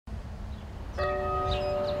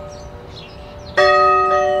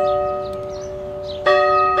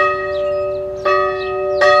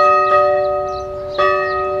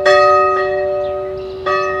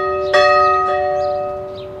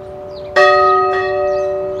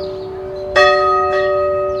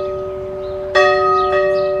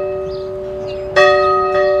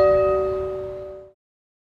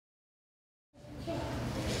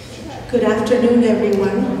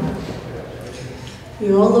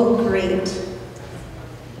look great.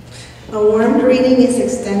 A warm greeting is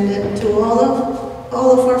extended to all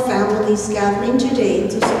of our families gathering today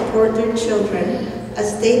to support their children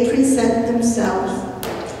as they present themselves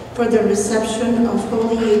for the reception of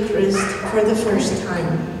Holy Eucharist for the first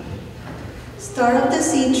time. Star of the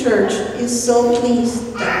Sea Church is so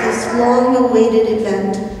pleased that this long-awaited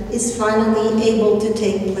event is finally able to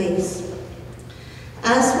take place.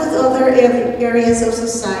 As with other areas of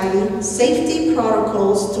society, safety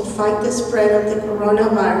protocols to fight the spread of the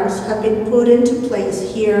coronavirus have been put into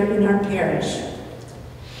place here in our parish.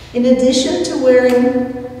 In addition to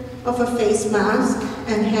wearing of a face mask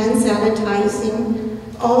and hand sanitizing,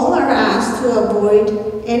 all are asked to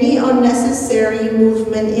avoid any unnecessary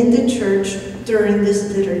movement in the church during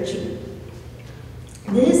this liturgy.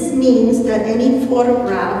 This means that any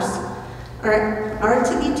photographs are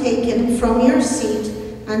to be taken from your seat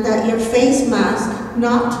and that your face mask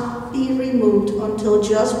not be removed until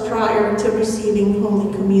just prior to receiving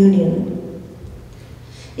Holy Communion.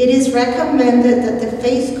 It is recommended that the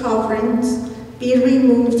face coverings be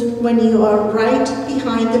removed when you are right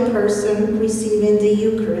behind the person receiving the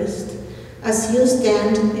Eucharist, as you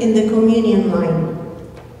stand in the communion line.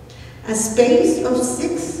 A space of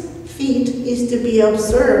 6 feet is to be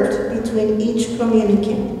observed between each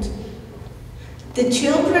communicant. The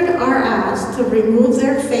children are asked to remove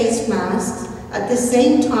their face masks at the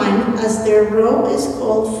same time as their row is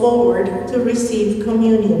called forward to receive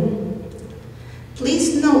communion.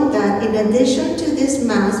 Please note that in addition to this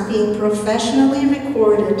Mass being professionally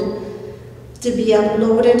recorded to be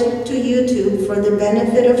uploaded to YouTube for the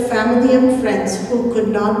benefit of family and friends who could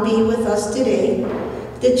not be with us today,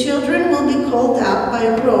 the children will be called out by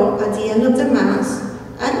a row at the end of the Mass,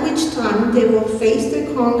 at which time they will face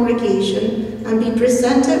the congregation and be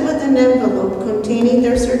presented with an envelope containing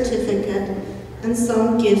their certificate and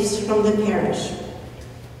some gifts from the parish.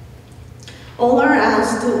 All are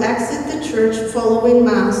asked to exit the church following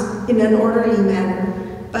Mass in an orderly manner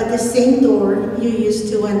by the same door you used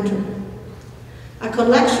to enter. A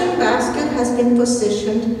collection basket has been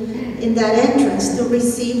positioned in that entrance to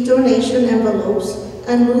receive donation envelopes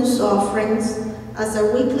and loose offerings, as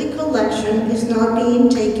a weekly collection is not being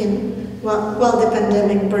taken while the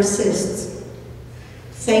pandemic persists.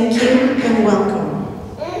 Thank you and welcome.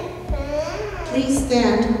 Please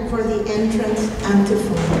stand for the entrance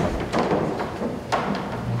antiphon.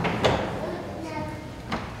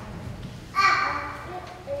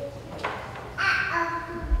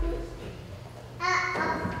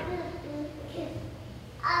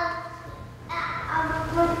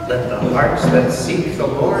 Let the hearts that seek the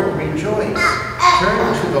Lord rejoice.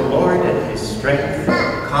 Turn to the Lord and his strength.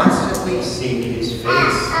 Constantly seek his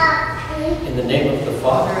face. In the name of the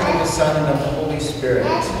Father, and of the Son, and of the Holy Spirit,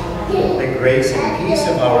 the grace and peace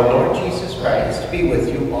of our Lord Jesus Christ be with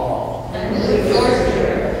you all.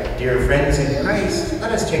 Dear friends in Christ,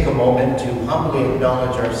 let us take a moment to humbly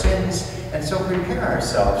acknowledge our sins and so prepare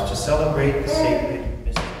ourselves to celebrate the sacred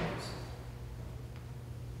mysteries.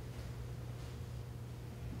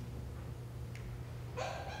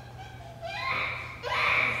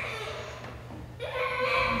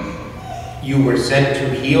 You were sent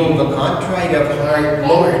to heal the contrite of heart.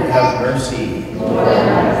 Lord, have mercy. Lord,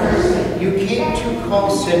 have mercy. You came to call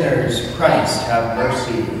sinners. Christ, have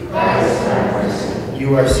mercy. Christ, have mercy.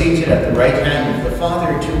 You are seated at the right hand of the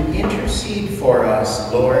Father to intercede for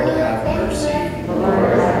us. Lord, have mercy.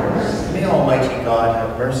 Lord, have mercy. May Almighty God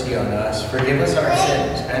have mercy on us, forgive us our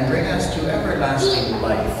sins, and bring us to everlasting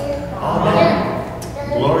life. Amen.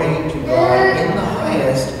 Glory to God in the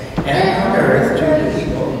highest, and on earth to the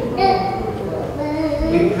people.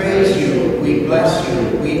 We praise you, we bless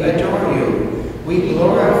you, we adore you, we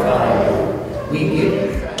glorify you, we give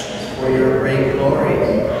you thanks for your great glory.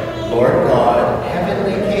 Lord God,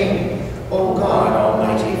 heavenly King, O God,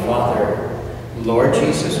 almighty Father, Lord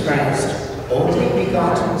Jesus Christ, only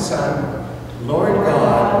begotten Son, Lord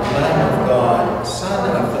God, Lamb of God,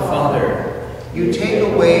 Son of the Father, you take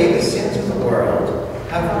away the sins of the world,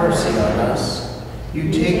 have mercy on us.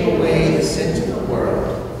 You take away the sins of the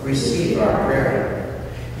world, receive our prayer.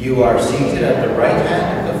 You are seated at the right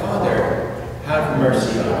hand of the Father. Have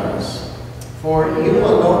mercy on us. For you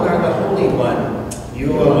alone are the Holy One.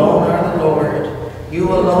 You alone are the Lord. You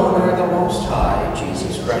alone are the Most High,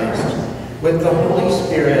 Jesus Christ. With the Holy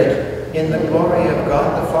Spirit, in the glory of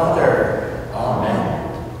God the Father.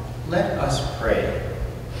 Amen. Let us pray.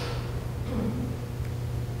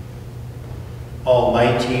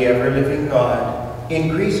 Almighty, ever-living God,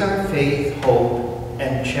 increase our faith, hope,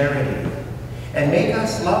 and charity, and make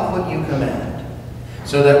us love what you command,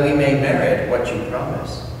 so that we may merit what you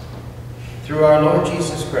promise. Through our Lord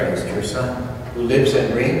Jesus Christ, your Son, who lives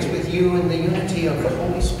and reigns with you in the unity of the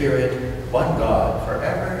Holy Spirit, one God,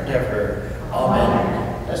 forever and ever.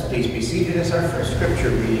 Amen. Let's please be seated as our first scripture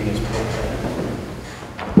reading is proclaimed.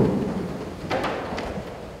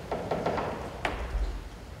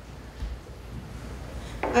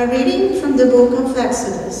 A reading from the book of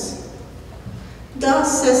Exodus.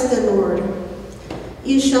 Thus says the Lord,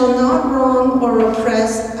 "You shall not wrong or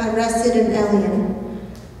oppress a resident alien,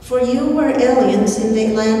 for you were aliens in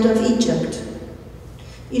the land of Egypt.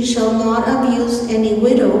 You shall not abuse any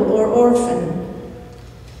widow or orphan.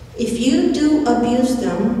 If you do abuse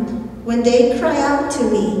them, when they cry out to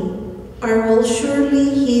me, I will surely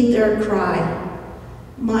heed their cry.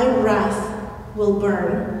 My wrath will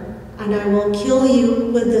burn, and I will kill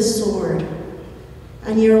you with the sword.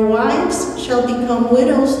 And your wives shall become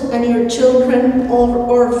widows, and your children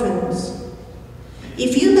orphans.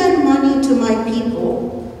 If you lend money to my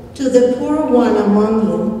people, to the poor one among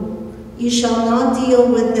you, you shall not deal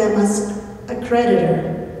with them as a creditor.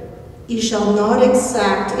 You shall not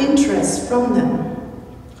exact interest from them.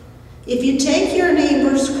 If you take your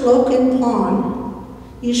neighbor's cloak and pawn,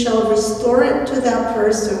 you shall restore it to that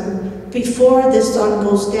person before the sun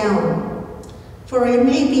goes down, for it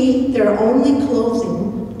may be their only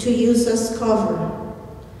clothing to use as cover.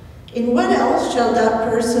 In what else shall that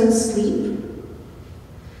person sleep?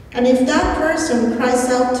 And if that person cries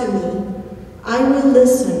out to me, I will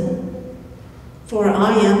listen, for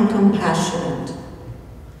I am compassionate."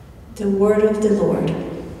 The word of the Lord.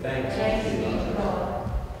 Thanks be to God.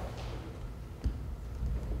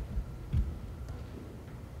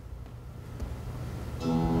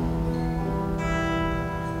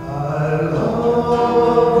 I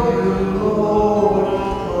love you, Lord,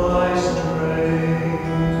 my strength.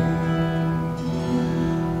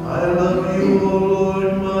 I love you, O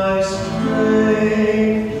Lord, my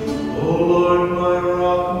strength. O Lord, my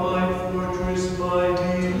rock, my fortress, my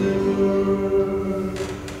deliverer.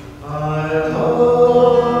 I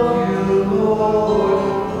love you, Lord,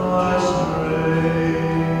 my strength.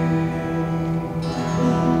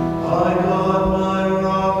 My God, my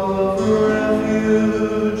rock of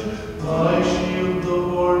refuge, my shield, the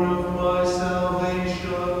horn of my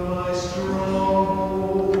salvation, my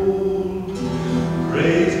stronghold.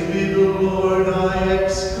 Praised be the Lord, I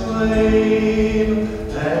exclaim,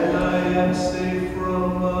 and I am safe from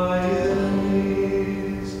my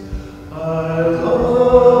enemies. I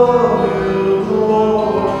love you,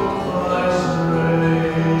 Lord, my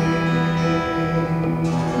strength.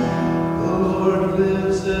 The Lord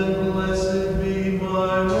lives, and blessed be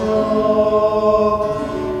my rock.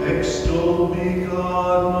 Extolled be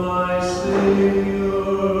God, my Savior.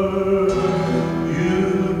 You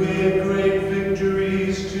who gave great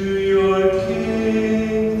victories to your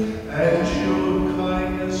King, and showed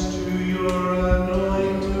kindness to your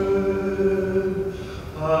anointed.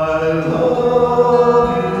 I love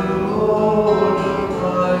you, Lord,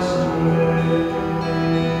 my strength.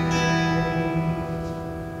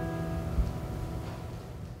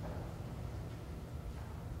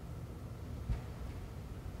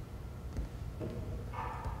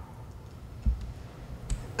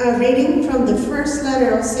 A reading from the first letter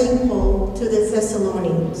of St. Paul to the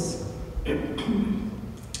Thessalonians.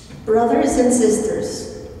 Brothers and sisters,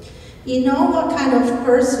 you know what kind of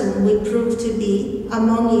person we proved to be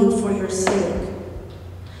among you for your sake.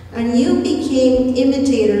 And you became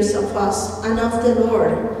imitators of us and of the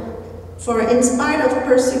Lord. For in spite of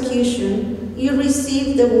persecution, you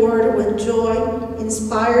received the word with joy,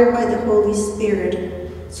 inspired by the Holy Spirit,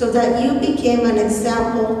 so that you became an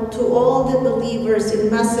example to all the believers in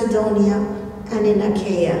Macedonia and in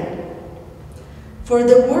Achaia. For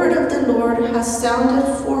the word of the Lord has sounded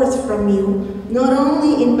forth from you, not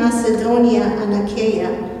only in Macedonia and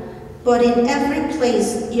Achaia, but in every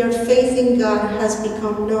place your faith in God has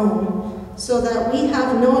become known, so that we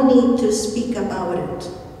have no need to speak about it.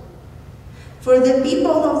 For the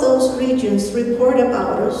people of those regions report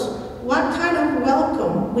about us what kind of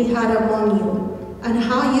welcome we had among you, and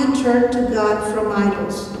how you turned to God from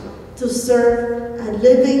idols, to serve a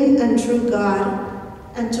living and true God,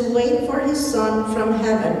 and to wait for his Son from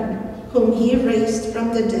heaven, whom he raised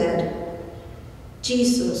from the dead,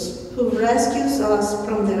 Jesus, who rescues us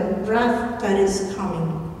from the wrath that is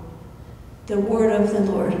coming. The word of the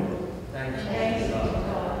Lord. Thanks be to God.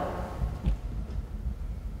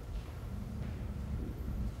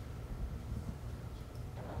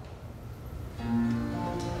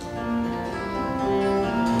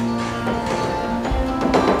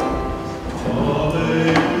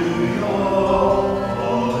 Hallelujah.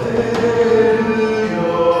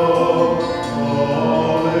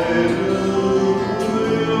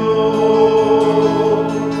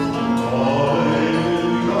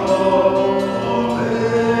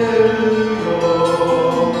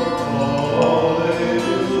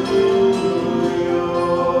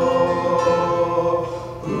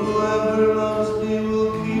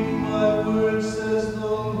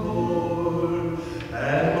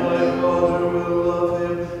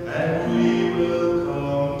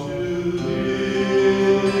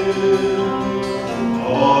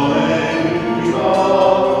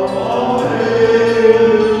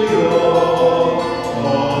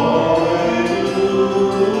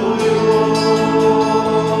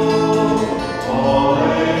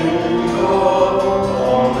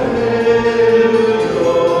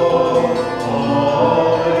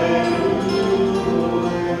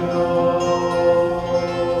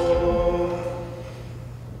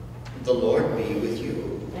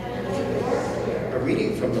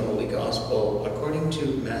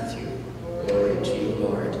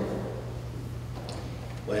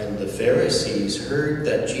 heard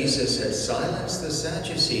that Jesus had silenced the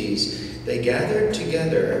Sadducees, they gathered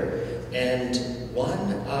together, and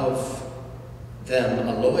one of them,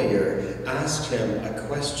 a lawyer, asked him a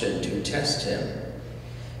question to test him.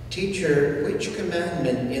 "Teacher, which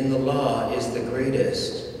commandment in the law is the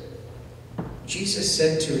greatest?" Jesus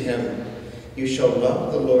said to him, "You shall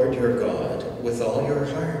love the Lord your God with all your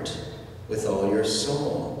heart, with all your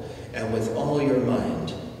soul, and with all your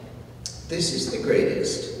mind. This is the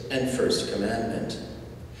greatest and first commandment.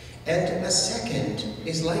 And a second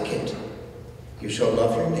is like it. You shall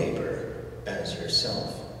love your neighbor as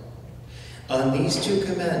yourself. On these two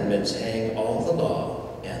commandments hang all the law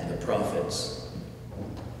and the prophets."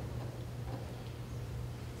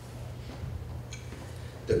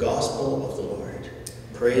 The Gospel of the Lord.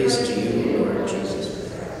 Praise to you, Lord Jesus.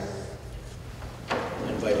 I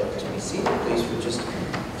invite all to be seated, please, for just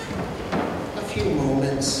a few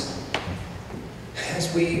moments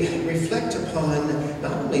as we reflect upon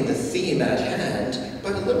not only the theme at hand,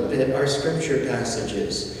 but a little bit our scripture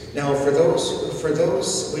passages. Now, for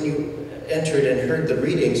those when you entered and heard the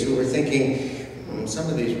readings who were thinking, some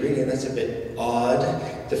of these readings, that's a bit odd.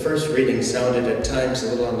 The first reading sounded at times a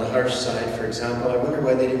little on the harsh side, for example. I wonder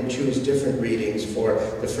why they didn't choose different readings for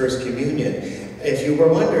the First Communion. If you were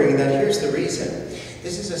wondering that, here's the reason.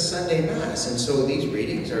 This is a Sunday Mass, and so these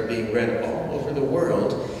readings are being read all over the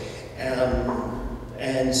world.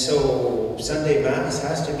 And so Sunday Mass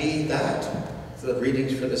has to be that, the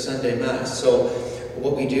readings for the Sunday Mass. So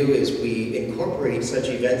what we do is we incorporate such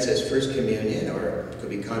events as First Communion, or it could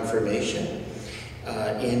be confirmation,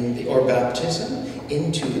 or baptism,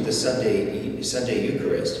 into the Sunday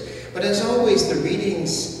Eucharist. But as always, the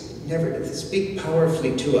readings never speak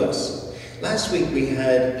powerfully to us. Last week we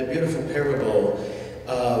had the beautiful parable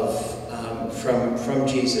from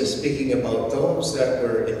Jesus, speaking about those that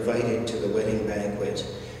were invited to the wedding banquet,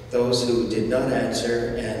 those who did not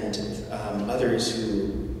answer, and others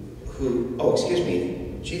who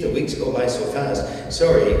gee, the weeks go by so fast.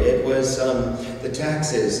 Sorry, it was the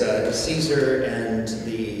taxes, Caesar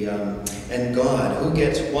and God, who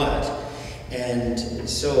gets what? And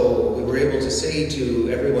so we were able to say to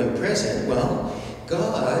everyone present, well,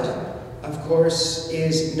 God, of course,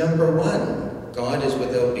 is number one. God is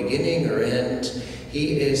without beginning or end.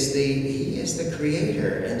 He is the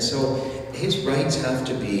creator, and so his rights have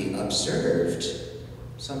to be observed.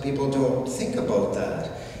 Some people don't think about that.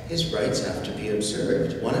 His rights have to be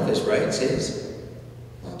observed. One of his rights is,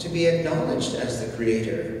 well, to be acknowledged as the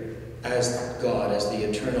creator, as God, as the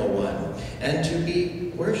eternal one, and to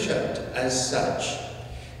be worshipped as such.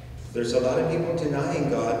 There's a lot of people denying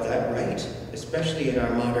God that right, especially in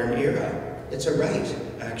our modern era. It's a right,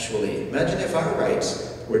 actually. Imagine if our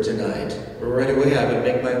rights were denied. Well, right away I would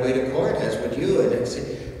make my way to court, as would you, and I'd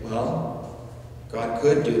say, well, God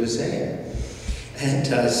could do the same. And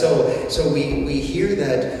so we hear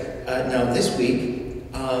that now this week,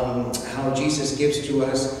 how Jesus gives to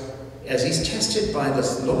us, as he's tested by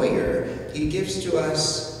this lawyer, he gives to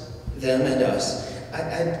us, them and us,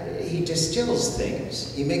 he distills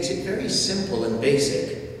things. He makes it very simple and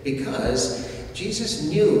basic, because Jesus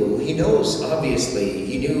knows, obviously,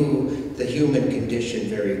 he knew the human condition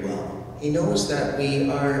very well. He knows that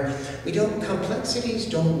complexities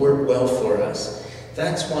don't work well for us.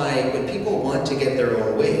 That's why when people want to get their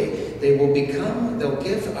own way, they'll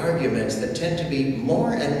give arguments that tend to be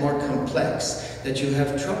more and more complex, that you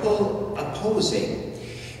have trouble opposing.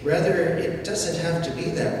 Rather, it doesn't have to be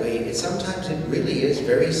that way. Sometimes it really is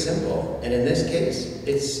very simple. And in this case,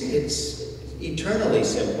 it's eternally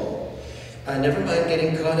simple. Never mind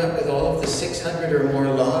getting caught up with all of the 600 or more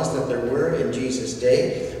laws that there were in Jesus'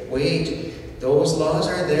 day. Wait, those laws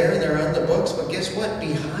are there and they're on the books, but guess what?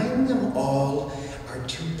 Behind them all are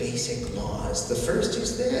two basic laws. The first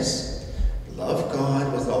is this: love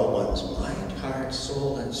God with all one's mind, heart,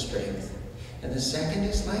 soul, and strength. And the second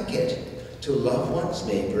is like it: to love one's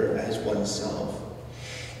neighbor as oneself.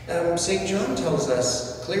 St. John tells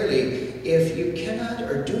us clearly, if you cannot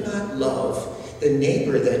or do not love the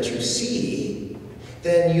neighbor that you see,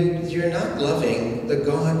 then you're not loving the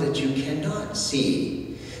God that you cannot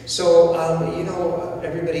see. So,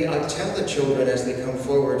 everybody, I tell the children as they come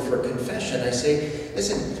forward for confession, I say,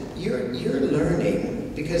 listen, you're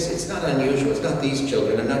learning, because it's not unusual. It's not these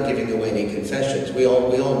children. I'm not giving away any confessions. We all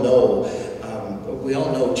know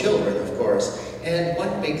children, of course. And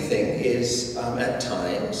one big thing is, at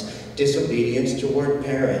times, disobedience toward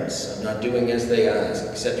parents. I'm not doing as they ask,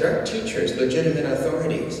 etc. Teachers, legitimate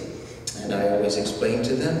authorities. And I always explain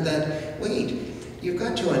to them that, wait, you've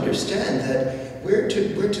got to understand that we're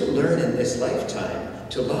to learn in this lifetime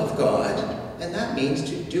to love God, and that means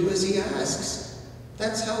to do as he asks.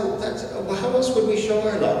 How else would we show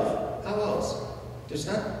our love? How else? There's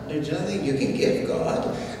nothing you can give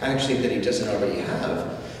God, actually, that he doesn't already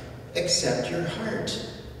have, except your heart,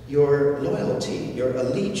 your loyalty, your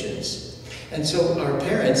allegiance. And so our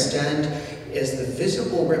parents stand as the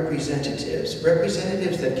visible representatives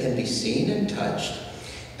that can be seen and touched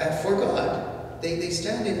for God. They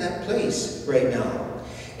stand in that place right now.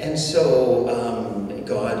 And so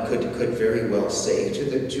God could very well say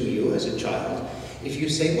to you as a child, if you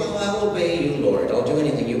say, well, I'll obey you, Lord, I'll do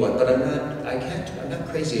anything you want, but I'm not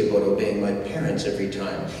crazy about obeying my parents every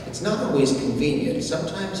time. It's not always convenient.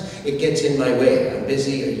 Sometimes it gets in my way. I'm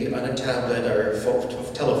busy on a tablet or phone,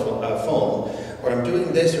 or I'm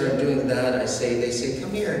doing this or I'm doing that. They say,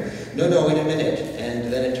 come here. No, in a minute.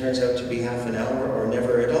 And then it turns out to be half an hour or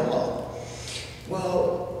never at all.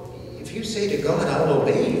 Well, if you say to God, I'll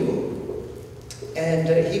obey you, and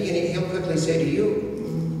he'll quickly say to you,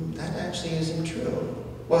 that actually isn't true.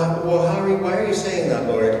 Well, why are you saying that,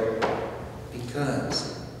 Lord?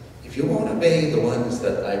 Because if you won't obey the ones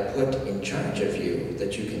that I put in charge of you,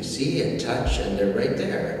 that you can see and touch, and they're right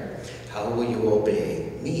there, how will you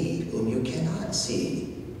obey me, whom you cannot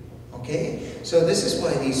see? Okay? So this is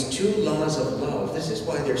why these two laws of love, this is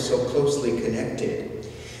why they're so closely connected.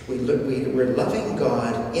 We're loving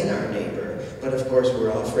God in our neighbor, but of course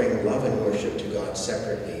we're offering love and worship to God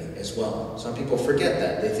separately as well. Some people forget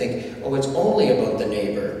that. They think, oh, it's only about the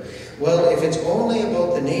neighbor. Well, if it's only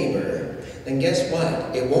about the neighbor, then guess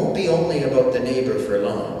what? It won't be only about the neighbor for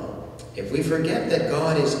long. If we forget that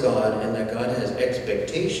God is God and that God has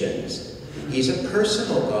expectations, he's a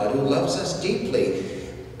personal God who loves us deeply.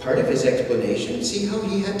 Part of his explanation, see how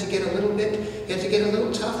he had to get a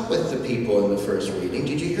little tough with the people in the first reading.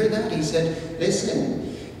 Did you hear that? He said,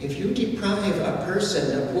 listen, if you deprive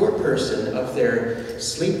a poor person of their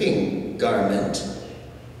sleeping garment,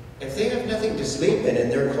 if they have nothing to sleep in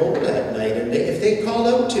and they're cold at night, and if they call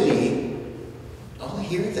out to me, I'll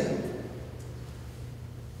hear them.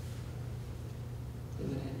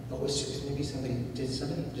 Oh, maybe did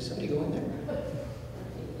somebody go in there?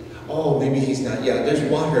 Oh, maybe he's not. Yeah, there's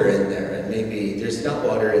water in there, and maybe there's not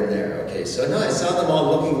water in there. Okay, so no, I saw them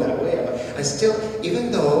all looking that way. I still,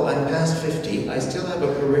 even though I'm past 50, I still have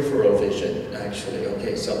a peripheral vision, actually.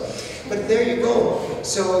 Okay, but there you go.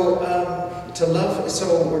 So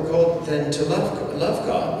we're called then to love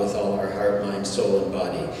God with all our heart, mind, soul, and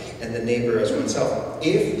body, and the neighbor as oneself.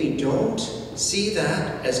 If we don't see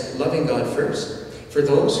that as loving God first, for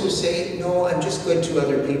those who say, no, I'm just good to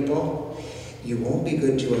other people, you won't be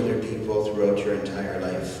good to other people throughout your entire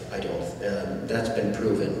life. That's been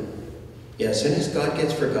proven. Yeah, as soon as God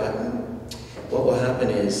gets forgotten, what will happen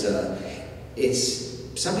is,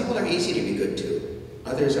 some people are easy to be good to,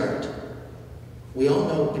 others aren't. We all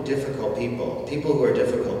know difficult people who are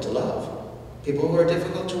difficult to love, people who are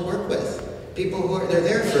difficult to work with, they're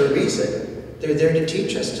there for a reason. They're there to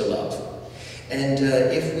teach us to love. And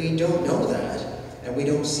if we don't know that, and we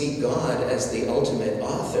don't see God as the ultimate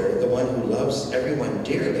author, the one who loves everyone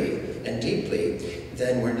dearly and deeply,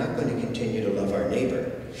 then we're not going to continue to love our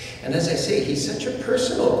neighbor. And as I say, he's such a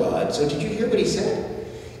personal God. So did you hear what he said?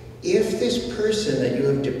 If this person that you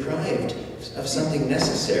have deprived of something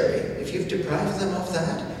necessary, if you've deprived them of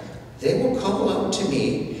that, they will call out to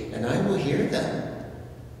me, and I will hear them.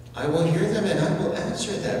 I will hear them, and I will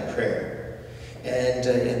answer that prayer. And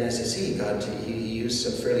as I see, God, he used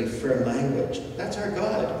some fairly firm language. That's our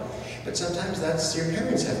God. But sometimes your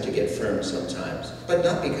parents have to get firm sometimes. But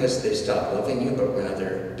not because they stop loving you, but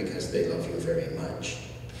rather because they love you very much.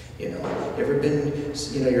 You ever been,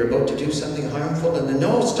 you're about to do something harmful and then,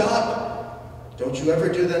 no, stop! Don't you ever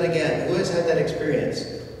do that again. Who has had that experience?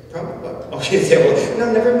 Probably. Oh, you say, well,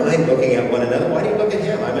 no, never mind looking at one another. Why do you look at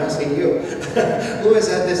him? I'm asking you. Who has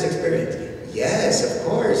had this experience? Yes, of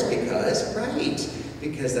course, because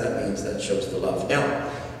that means that shows the love.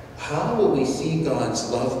 Now, how will we see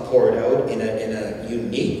God's love poured out in a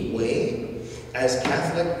unique way as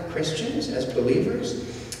Catholic Christians, as believers?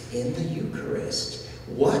 In the Eucharist.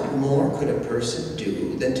 What more could a person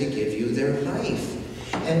do than to give you their life?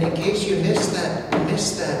 And in case you missed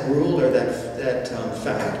that rule or that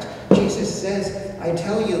fact, Jesus says, I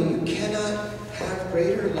tell you, you cannot have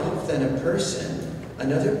greater love than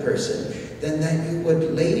another person, than that you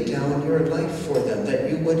would lay down your life for them, that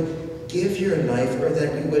you would give your life, or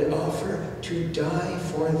that you would offer to die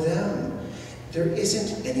for them. There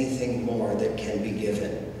isn't anything more that can be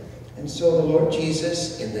given. And so the Lord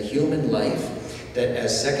Jesus, in the human life, that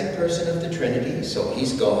as second person of the Trinity, so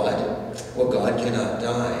he's God, well, God cannot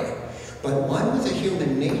die. But one with a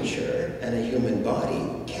human nature and a human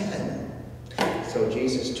body can. So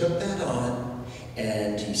Jesus took that on,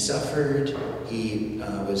 And he suffered, he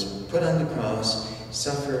was put on the cross,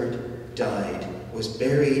 suffered, died, was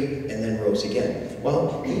buried, and then rose again.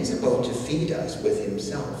 Well, he's about to feed us with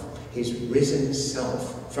himself, his risen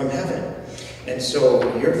self from heaven. And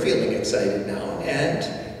so you're feeling excited now,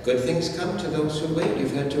 and good things come to those who wait.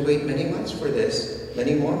 You've had to wait many months for this,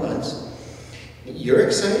 many more months. You're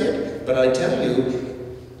excited, but I tell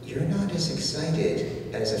you, you're not as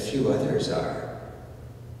excited as a few others are.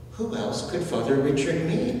 Who else could Father Richard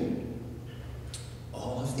mean?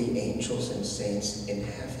 All of the angels and saints in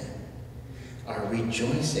heaven are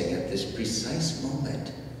rejoicing at this precise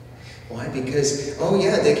moment. Why? Because, oh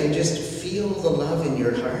yeah, they can just feel the love in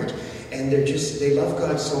your heart, and they love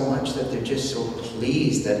God so much that they're just so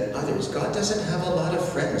pleased that others. God doesn't have a lot of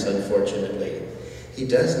friends, unfortunately. He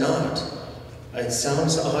does not. It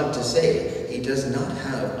sounds odd to say, he does not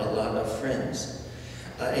have a lot of friends,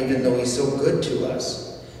 even though he's so good to us.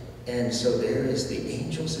 And so there is the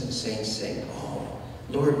angels and saints saying, oh,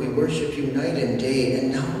 Lord, we worship you night and day,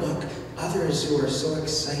 and now look, others who are so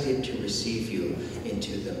excited to receive you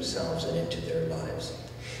into themselves and into their lives.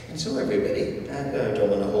 And so everybody, I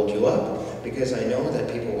don't want to hold you up, because I know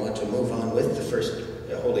that people want to move on with the First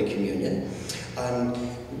Holy Communion.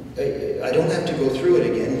 I don't have to go through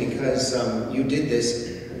it again, because you did this.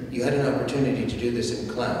 You had an opportunity to do this in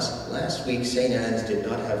class. Last week, St. Anne's did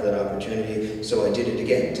not have that opportunity, so I did it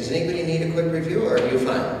again. Does anybody need a quick review, or are you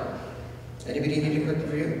fine? Anybody need a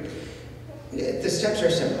quick review? The steps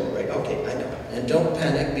are simple, right? Okay, I know. And don't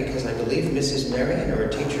panic, because I believe Mrs. Marion, or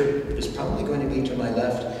a teacher, is probably going to be to my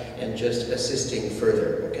left and just assisting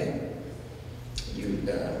further, okay?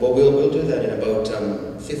 Well, we'll do that in about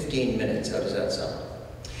 15 minutes. How does that sound?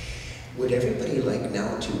 Would everybody like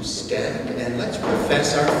now to stand, and let's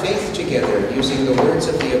profess our faith together using the words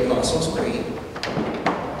of the Apostles' Creed.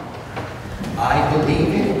 I believe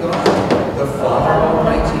in God, the Father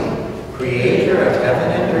Almighty, creator of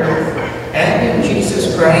heaven and earth, and in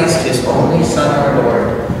Jesus Christ, his only Son, our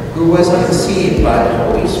Lord, who was conceived by the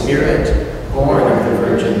Holy Spirit, born of the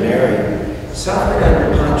Virgin Mary, suffered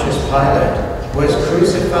under Pontius Pilate, was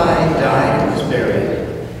crucified, died, and was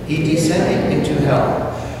buried. He descended into hell.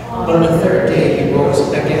 On the third day he rose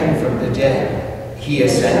again from the dead. He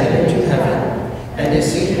ascended into heaven, and is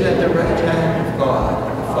seated at the right hand of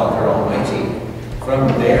God, the Father Almighty. From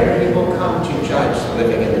there he will come to judge the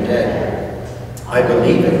living and the dead. I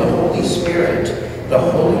believe in the Holy Spirit, the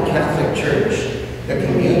Holy Catholic Church, the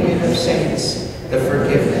communion of saints, the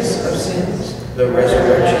forgiveness of sins, the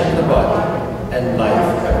resurrection of the body, and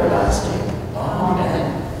life everlasting.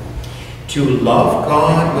 Amen. To love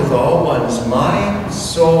God with all one's mind,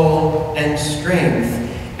 soul, and strength,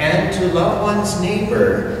 and to love one's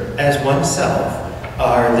neighbor as oneself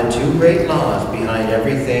are the two great laws behind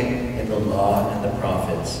everything in the law and the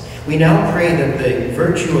prophets. We now pray that the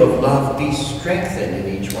virtue of love be strengthened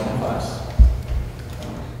in each one of us.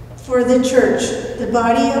 For the Church, the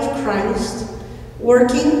body of Christ,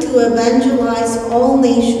 working to evangelize all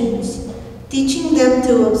nations, teaching them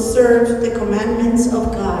to observe the commandments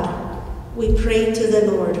of God, we pray to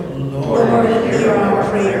the Lord. Lord, hear our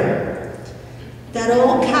prayer. That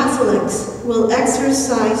all Catholics will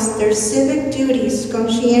exercise their civic duties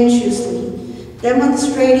conscientiously,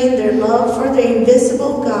 demonstrating their love for the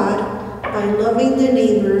invisible God by loving the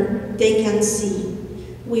neighbor they can see.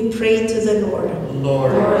 We pray to the Lord.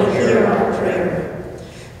 Lord, hear our prayer.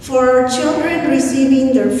 For our children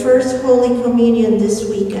receiving their first Holy Communion this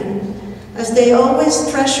weekend, as they always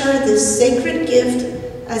treasure this sacred gift,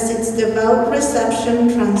 as its devout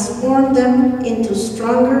reception transformed them into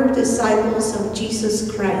stronger disciples of Jesus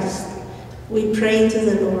Christ. We pray to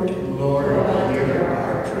the Lord. Lord, hear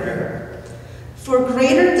our prayer. For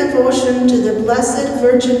greater devotion to the Blessed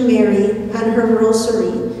Virgin Mary and her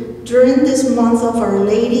Rosary during this month of Our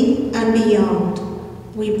Lady and beyond,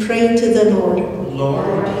 we pray to the Lord.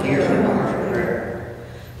 Lord, hear our prayer.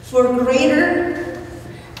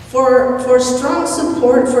 For strong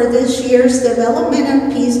support for this year's Development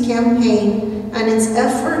and Peace campaign and its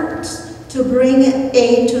efforts to bring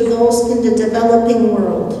aid to those in the developing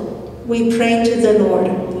world, we pray to the Lord.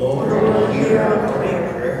 Lord, hear our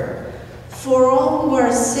prayer. For all who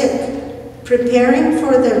are sick, preparing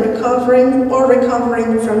for the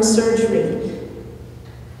recovering from surgery,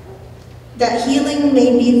 that healing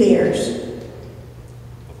may be theirs,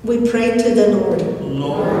 we pray to the Lord.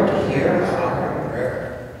 Lord, hear our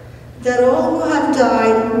prayer. That all who have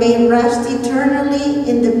died may rest eternally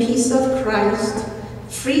in the peace of Christ,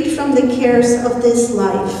 freed from the cares of this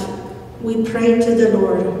life, we pray to the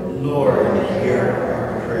Lord. Lord, hear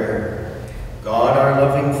our prayer. God, our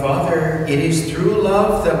loving Father, it is through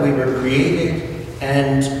love that we were created,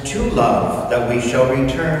 and to love, that we shall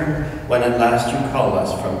return when at last you call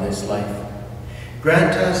us from this life.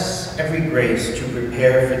 Grant us every grace to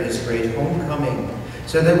prepare for this great homecoming,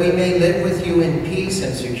 so that we may live with you in peace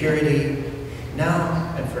and security,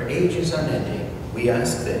 now and for ages unending. We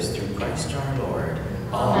ask this through Christ our Lord.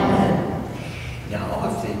 Amen.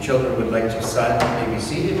 Now, if the children would like to silently be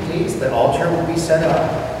seated, please, the altar will be set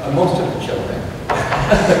up. Most of the children.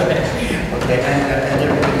 Okay, and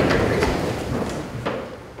everybody here, please.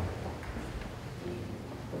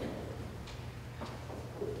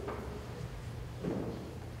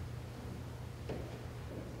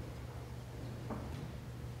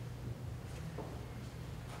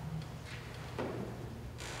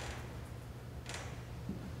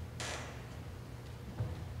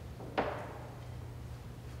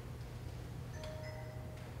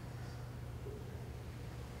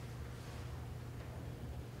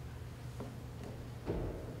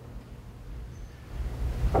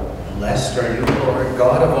 Blessed are you, Lord,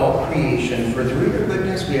 God of all creation, for through your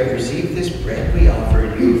goodness we have received this bread we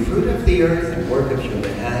offer you, fruit of the earth and work of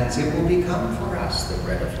human hands. It will become for us the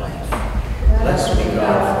bread of life. Blessed be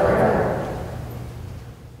God forever.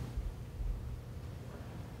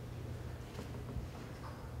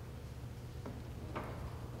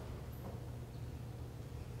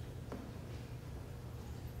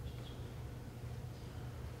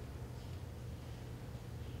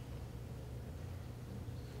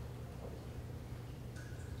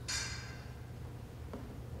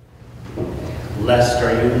 Blessed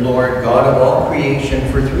are you, Lord, God of all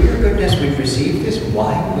creation, for through your goodness we've received this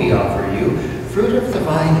wine we offer you, fruit of the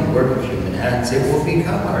vine and work of human hands. It will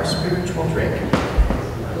become our spiritual drink.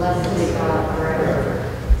 Blessed be God forever.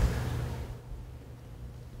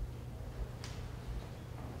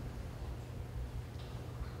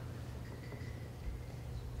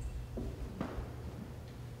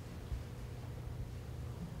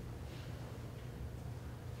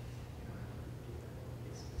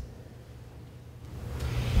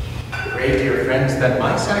 Pray, dear friends, that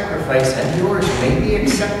my sacrifice and yours may be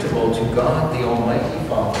acceptable to God the Almighty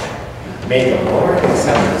Father. May the Lord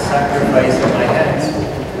accept the sacrifice of my hands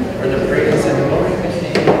for the praise and glory of his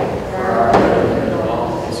name, for our good and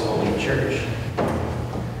all his holy church.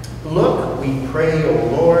 Look, we pray,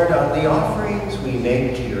 O Lord, on the offerings we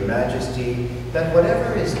make to your majesty, that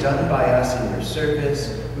whatever is done by us in your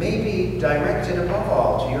service may be directed above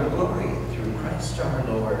all to your glory, through Christ our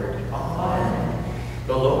Lord. Amen.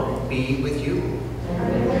 The Lord be with you.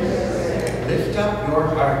 Lift up your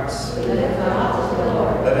hearts.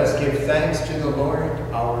 Let us give thanks to the Lord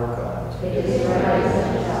our God.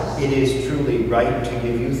 It is truly right to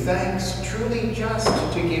give you thanks, truly just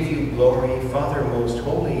to give you glory, Father most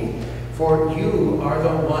holy, for you are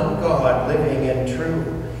the one God, living and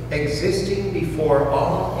true, existing before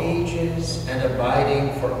all ages and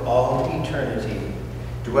abiding for all eternity,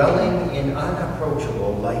 dwelling in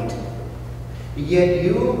unapproachable light. Yet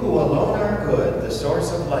you, who alone are good, the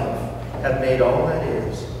source of life, have made all that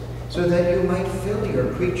is, so that you might fill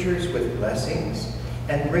your creatures with blessings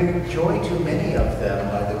and bring joy to many of them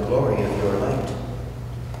by the glory of your light.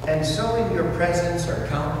 And so in your presence are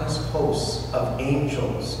countless hosts of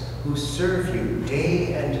angels who serve you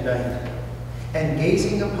day and night, and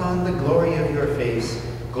gazing upon the glory of your face,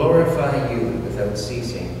 glorify you without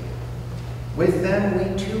ceasing. With them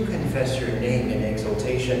we too confess your name in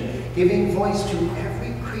exaltation, giving voice to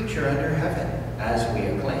every creature under heaven as we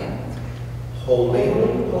acclaim. Holy,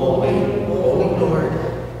 holy, holy Lord,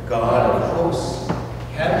 God of hosts,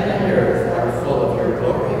 heaven and earth are full of your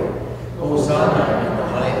glory. Hosanna in the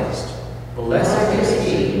highest. Blessed is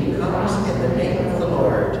he who comes in the name of the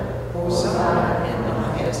Lord. Hosanna in the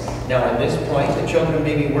highest. Now at this point, the children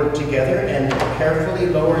maybe work together and carefully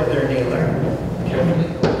lower their kneeler.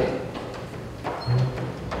 Carefully.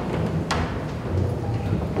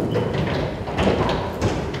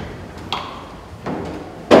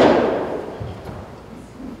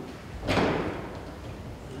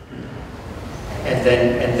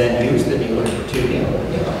 And then use the kneeler to kneel.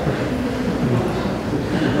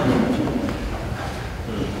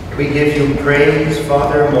 We give you praise,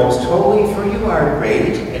 Father most holy, for you are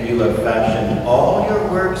great, and you have fashioned all your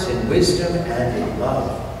works in wisdom and in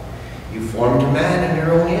love. You formed man in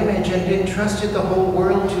your own image and entrusted the whole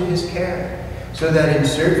world to his care, so that in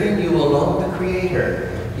serving you alone, the Creator,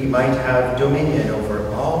 he might have dominion over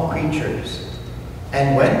all creatures.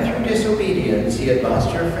 And when through disobedience he had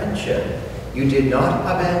lost your friendship, you did not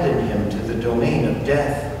abandon him to the domain of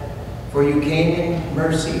death, for you came in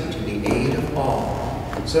mercy to the aid of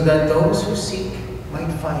all, so that those who seek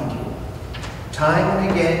might find you. Time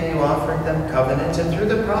and again you offered them covenants, and through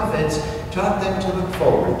the prophets taught them to look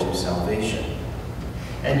forward to salvation.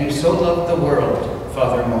 And you so loved the world,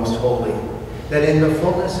 Father most holy, that in the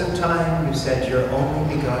fullness of time you sent your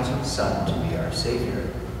only begotten Son to be our Savior.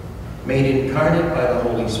 Made incarnate by the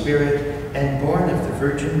Holy Spirit and born of the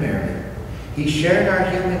Virgin Mary, he shared our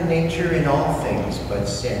human nature in all things but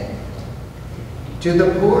sin. To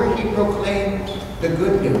the poor he proclaimed the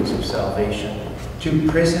good news of salvation, to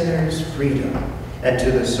prisoners freedom, and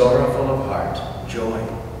to the sorrowful of heart joy.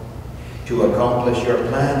 To accomplish your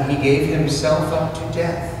plan, he gave himself up to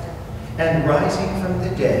death, and rising from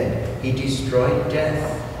the dead, he destroyed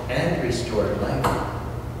death and restored life.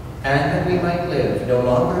 And that we might live no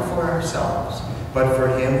longer for ourselves, but for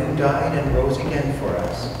him who died and rose again for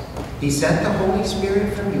us. He sent the Holy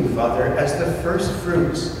Spirit from you, Father, as the first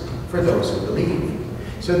fruits for those who believe,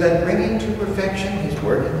 so that bringing to perfection his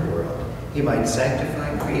work in the world, he might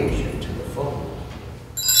sanctify creation to the full.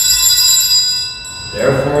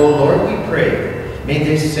 Therefore, O Lord, we pray, may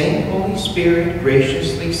this same Holy Spirit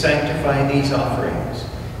graciously sanctify these offerings,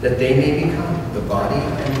 that they may become the body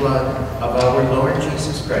and blood of our Lord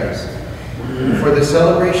Jesus Christ, for the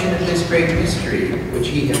celebration of this great mystery, which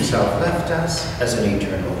he himself left us as an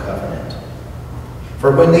eternal covenant.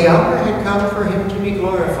 For when the hour had come for him to be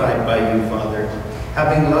glorified by you, Father,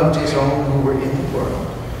 having loved his own who were in the world,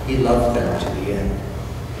 he loved them to the end.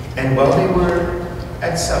 And while they were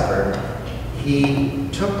at supper, he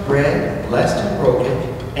took bread, blessed and broke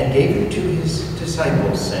it, and gave it to his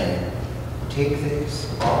disciples, saying, "Take this,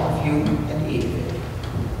 all of you, and eat of it,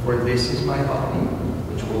 for this is my body,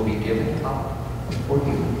 which will be given up for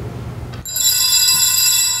you."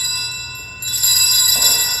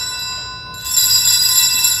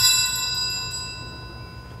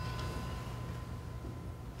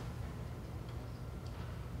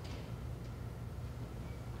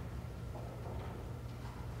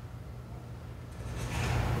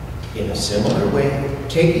 In a similar way,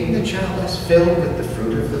 taking the chalice filled with the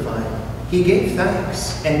fruit of the vine, he gave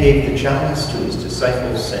thanks and gave the chalice to his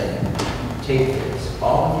disciples, saying, "Take this,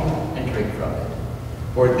 all of you, and drink from it,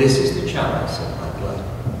 for this is the chalice of my blood,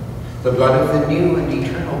 the blood of the new and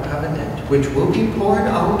eternal covenant, which will be poured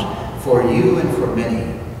out for you and for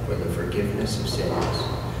many for the forgiveness of sins.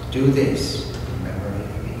 Do this in memory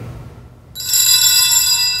of me."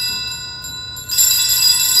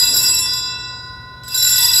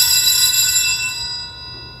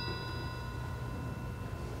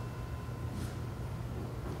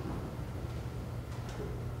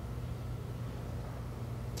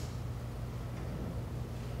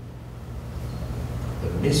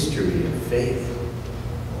 Mystery of faith.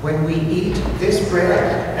 When we eat this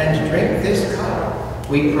bread and drink this cup,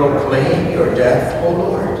 we proclaim your death, O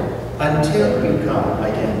Lord, until you come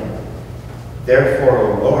again. Therefore,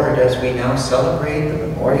 O Lord, as we now celebrate the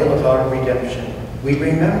memorial of our redemption, we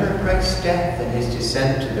remember Christ's death and his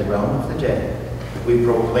descent to the realm of the dead. We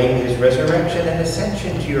proclaim his resurrection and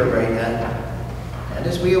ascension to your right hand. And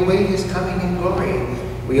as we await his coming in glory,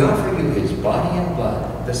 we offer you his body and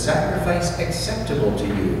blood, the sacrifice acceptable to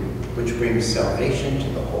you, which brings salvation to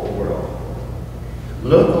the whole world.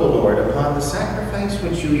 Look, O Lord, upon the sacrifice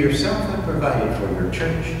which you yourself have provided for your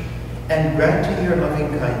church, and grant in your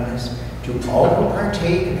loving kindness to all who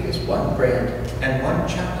partake of this one bread and one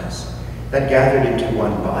chalice, that gathered into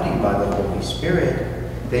one body by the Holy Spirit,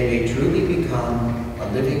 they may truly become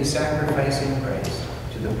a living sacrifice in Christ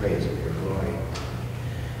to the praise of your glory.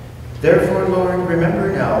 Therefore, Lord,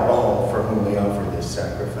 remember now all for whom we offer this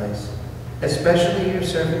sacrifice, especially your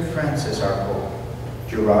servant Francis, our Pope,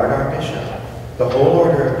 Gerard, our Bishop, the whole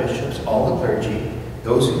order of bishops, all the clergy,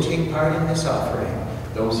 those who take part in this offering,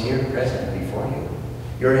 those here present before you,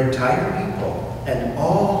 your entire people, and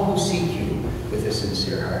all who seek you with a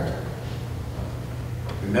sincere heart.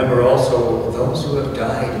 Remember also those who have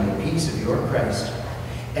died in the peace of your Christ,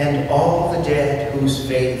 and all the dead whose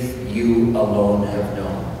faith you alone have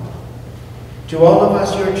known. To all of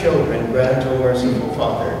us, your children, grant, O merciful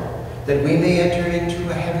Father, that we may enter into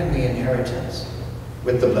a heavenly inheritance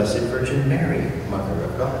with the Blessed Virgin Mary, Mother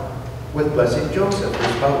of God, with Blessed Joseph,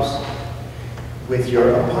 her spouse, with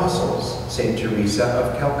your apostles, Saint Teresa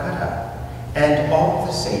of Calcutta, and all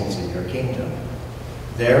the saints in your kingdom.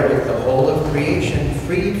 There, with the whole of creation,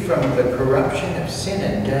 freed from the corruption of sin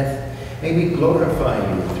and death, may we glorify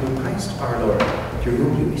you through Christ our Lord, through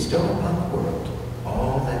whom you bestow upon the world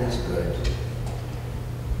all that is good.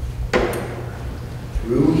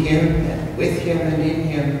 Through him, and with him, and in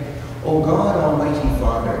him, O God, Almighty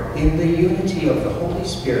Father, in the unity of the Holy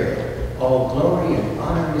Spirit, all glory and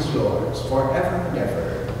honor is yours, forever and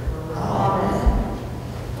ever. Amen.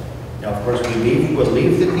 Now, of course, we'll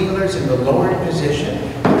leave the kneelers in the lowered position,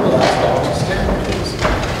 and we'll ask all to stand, please.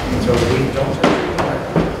 So we don't touch your heart.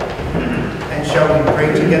 And shall we pray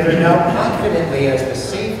together now confidently as the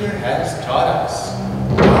Savior has taught us.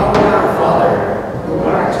 Our Father, who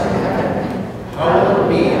art in heaven, hallowed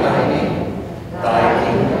be thy name. Thy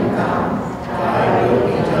kingdom come, thy will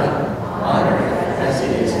be done, on earth as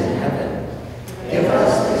it is in heaven. Give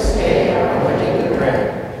us this day our daily bread,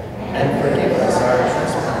 and forgive us our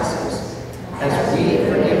trespasses, as we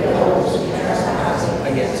forgive those who trespass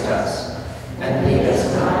against us. And lead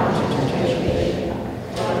us not into temptation,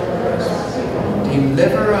 but deliver us from evil.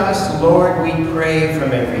 Deliver us, Lord, we pray,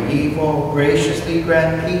 from every evil. Graciously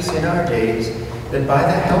grant peace in our days, that by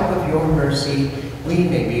the help of your mercy we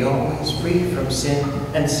may be always free from sin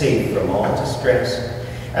and safe from all distress,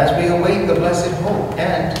 as we await the blessed hope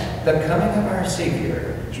and the coming of our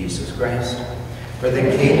Savior, Jesus Christ. For the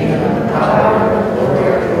kingdom, the power, and the glory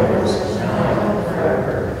are yours, now and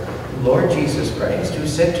forever. Lord Jesus Christ, who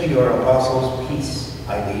said to your apostles, "Peace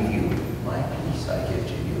I leave you, my peace I give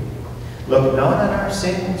to you," look not on our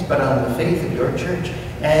sins, but on the faith of your church,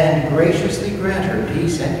 and graciously grant her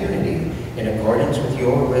peace and unity in accordance with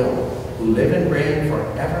your will, who live and reign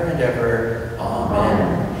forever and ever.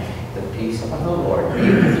 Amen. The peace of the Lord be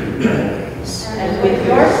with you always. And with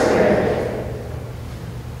your spirit.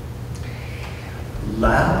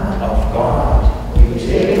 Lamb of God, you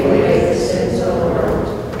take away the sins of the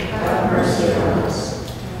world, have mercy on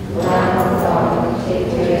us. Lamb of God, you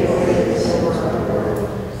take away the sins of the world,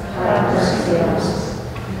 have mercy on us.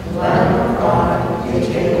 Lamb of God, you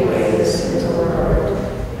take away the sins of the world,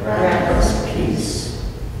 grant us peace.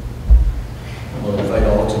 We'll invite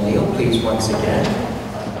all to kneel, please, once again.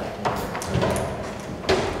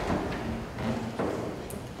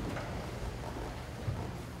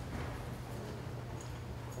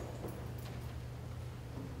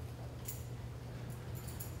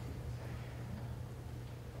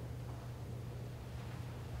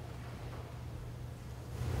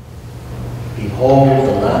 Behold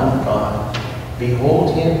the Lamb of God.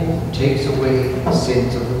 Behold him who takes away the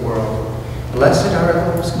sins of the world. Blessed are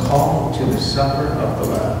those called to the supper of the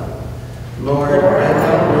Lamb. Lord, I am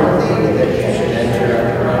not worthy that you should enter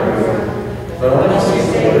under my roof, but only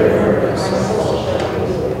say the word, and my soul shall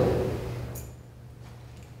be healed.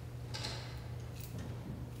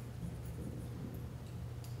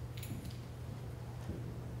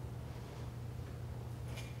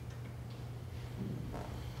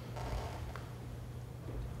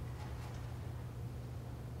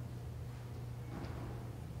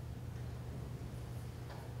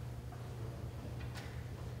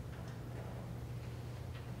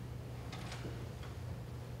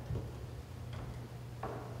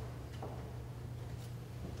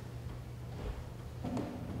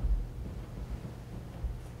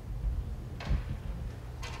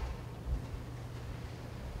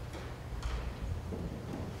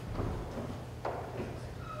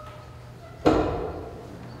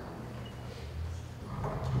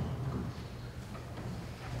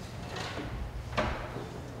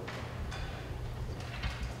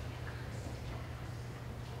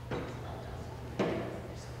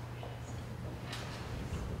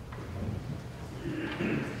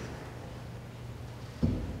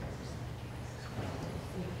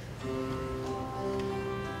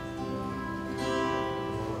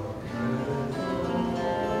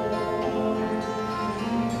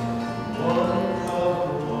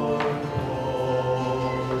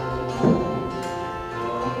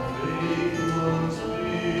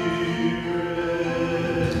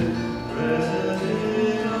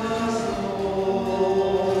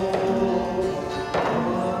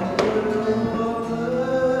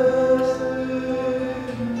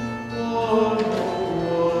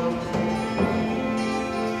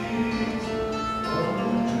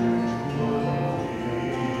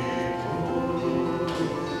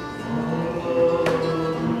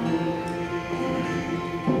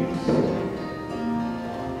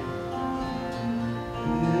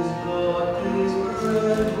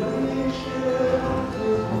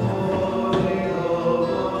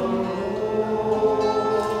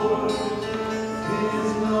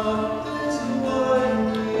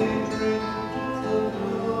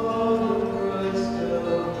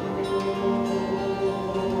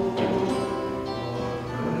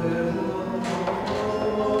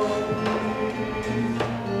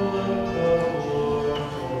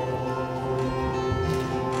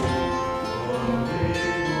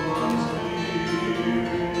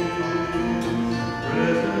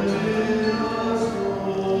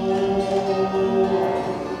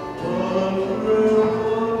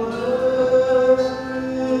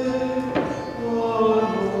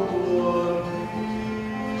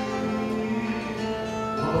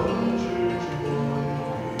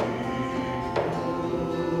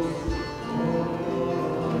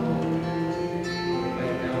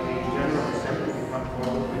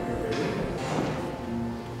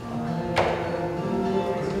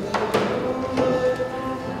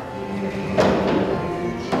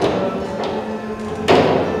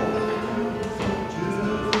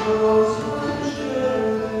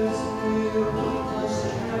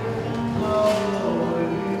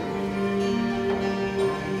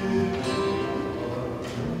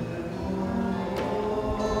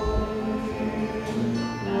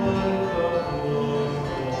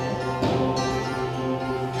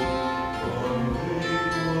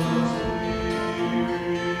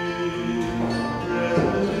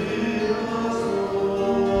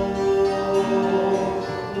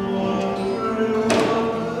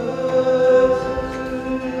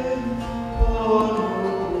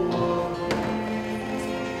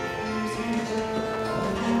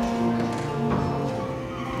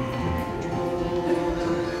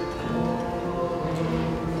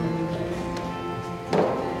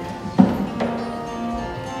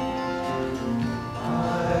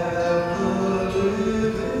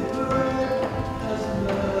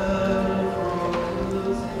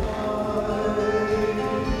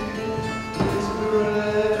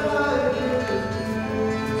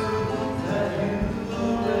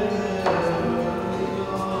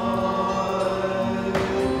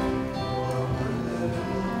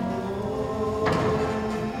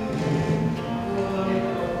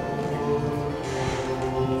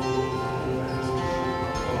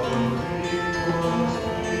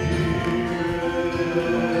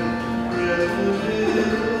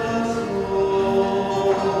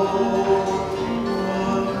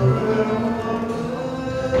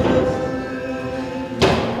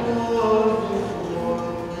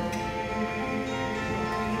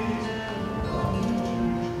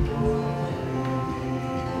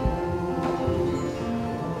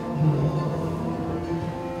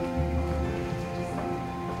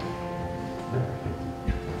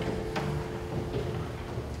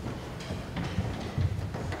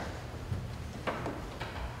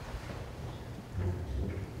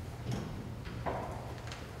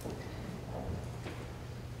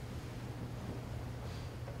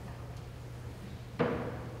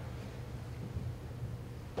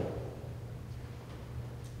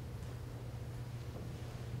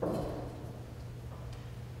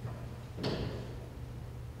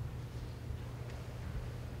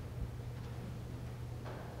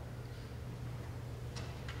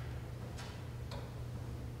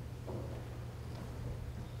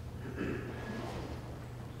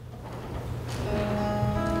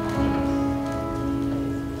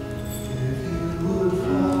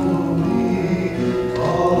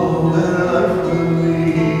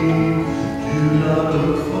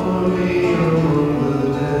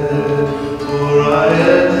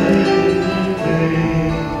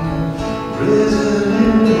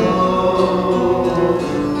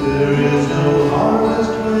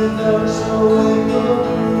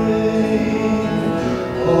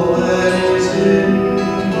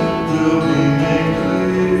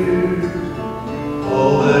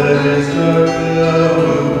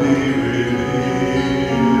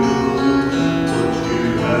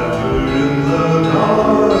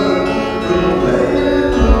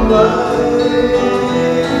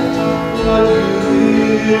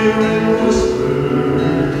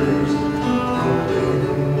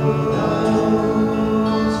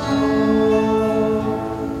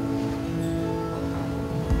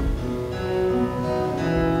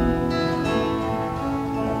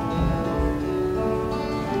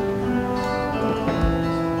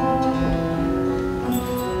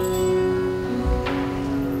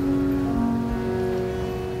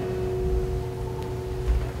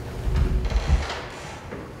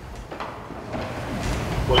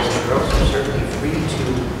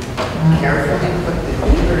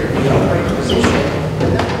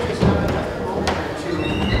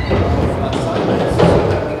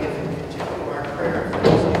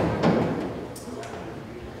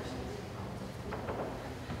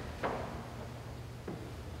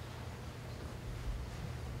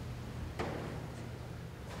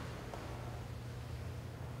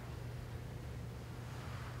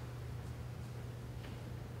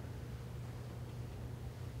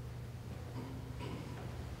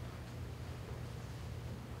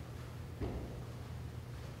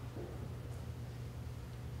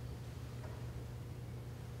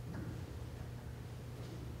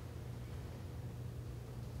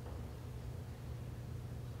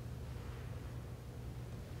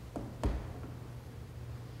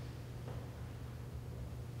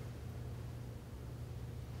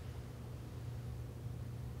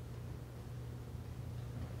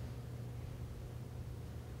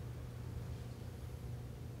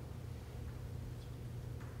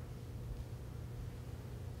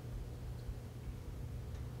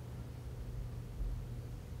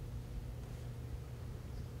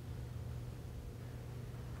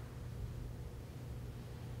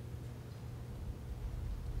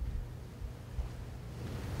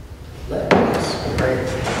 pray.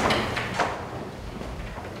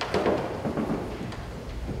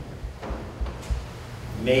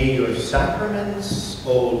 May your sacraments,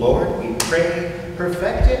 O Lord, we pray,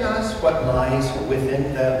 perfect in us what lies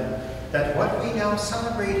within them, that what we now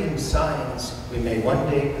celebrate in signs we may one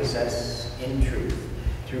day possess in truth.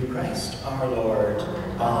 Through Christ our Lord.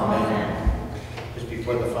 Amen. Just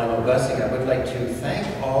before the final blessing, I would like to thank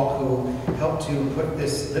all who helped to put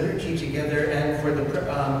this liturgy together and for the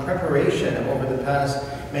preparation over the past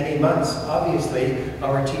many months. Obviously,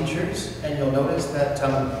 our teachers, and you'll notice that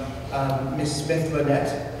Ms.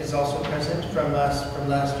 Smith-Lynette is also present from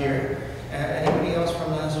last year. Anybody else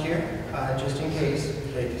from last year? Just in case,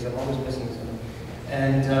 because I'm always missing some.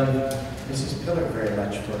 And Mrs. Pillar very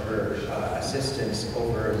much for her assistance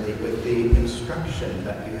with the instruction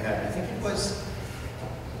that you had. I think it was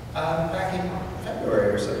back in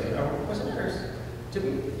February or something. Or wasn't it? Or did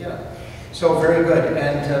we? Yeah. So very good.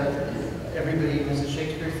 And everybody, Mrs.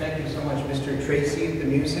 Shakespeare, thank you so much. Mr. Tracy, the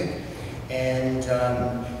music. And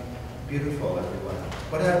beautiful, everyone.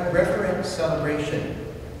 What a reverent celebration.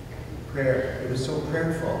 Prayer. It was so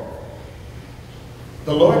prayerful.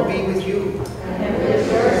 The Lord be with you. And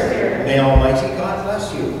with your spirit. May Almighty God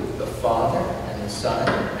bless you, the Father, and the Son,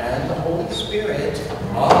 and the Holy Spirit.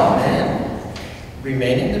 Amen.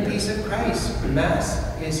 Remain in the peace of Christ.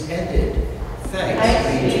 Mass is ended.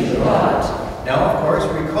 Thanks be to God. Now, of course,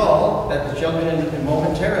 recall that the children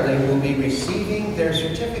momentarily will be receiving their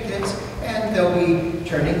certificates, and they'll be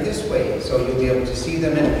turning this way, so you'll be able to see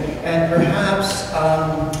them. And perhaps,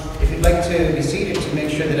 if you'd like to be seated to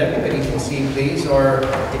make sure that everybody can see, please, or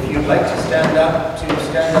if you'd like to stand up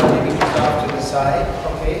maybe just off to the side.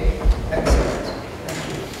 Okay, excellent.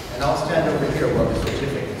 Thank you. And I'll stand over here while the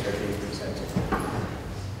certificates are being presented.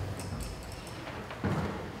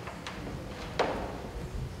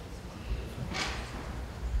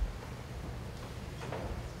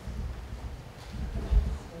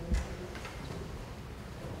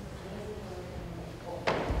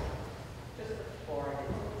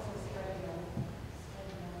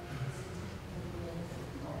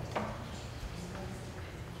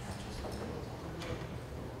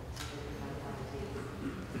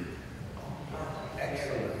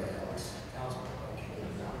 Excellent.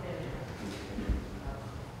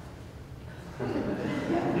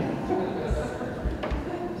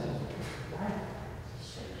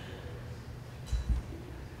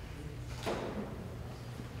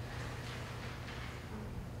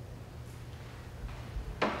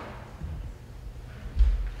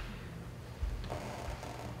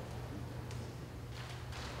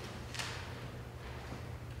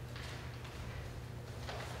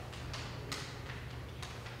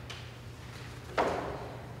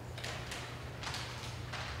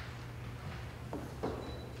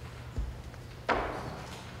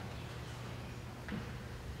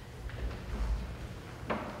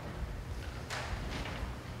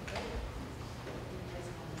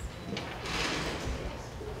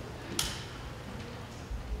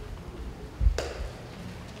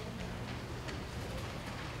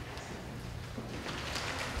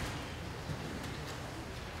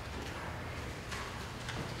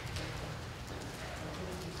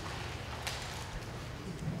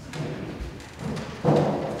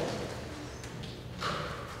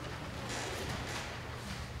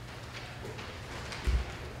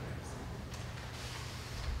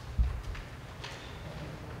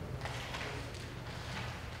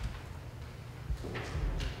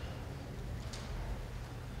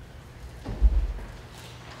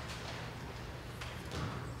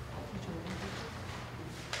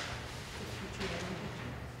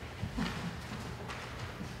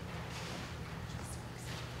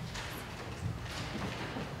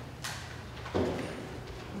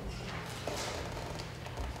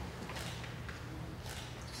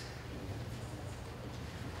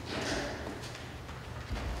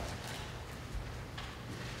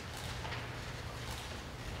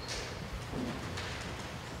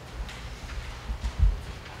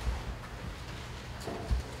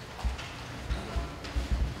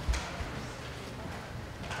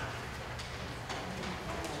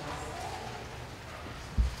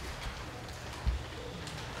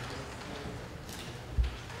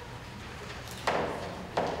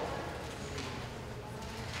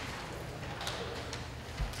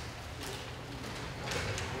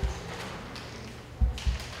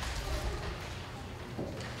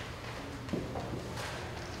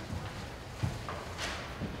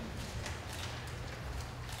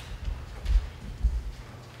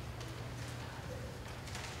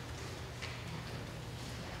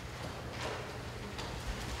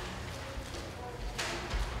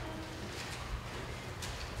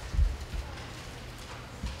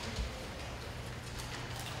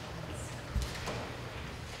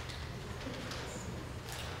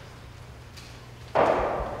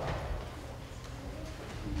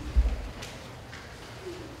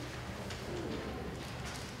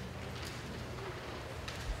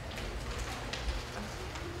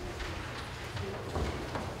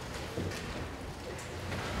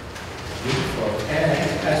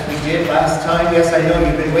 last time. Yes, I know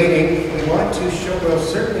you've been waiting. We want to show, we'll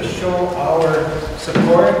certainly show our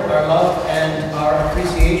support, our love, and our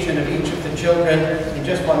appreciation of each of the children in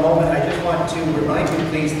just one moment. I just want to remind you,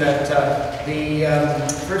 please, that the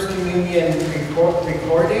First Communion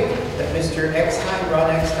recording that Mr. Eckstein, Ron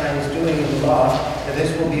Eckstein, is doing in the law, that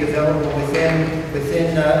this will be available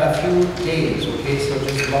within a few days. Okay, so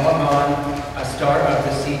just log on, start of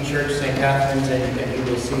the Seed Church St. Catharines, and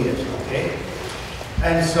you will see it. Okay.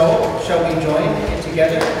 And so, shall we join in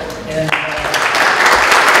together? And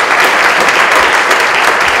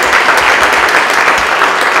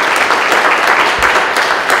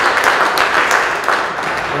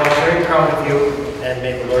we're all very proud of you, and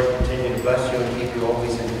may the Lord continue to bless you and keep you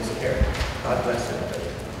always in His care. God bless everybody.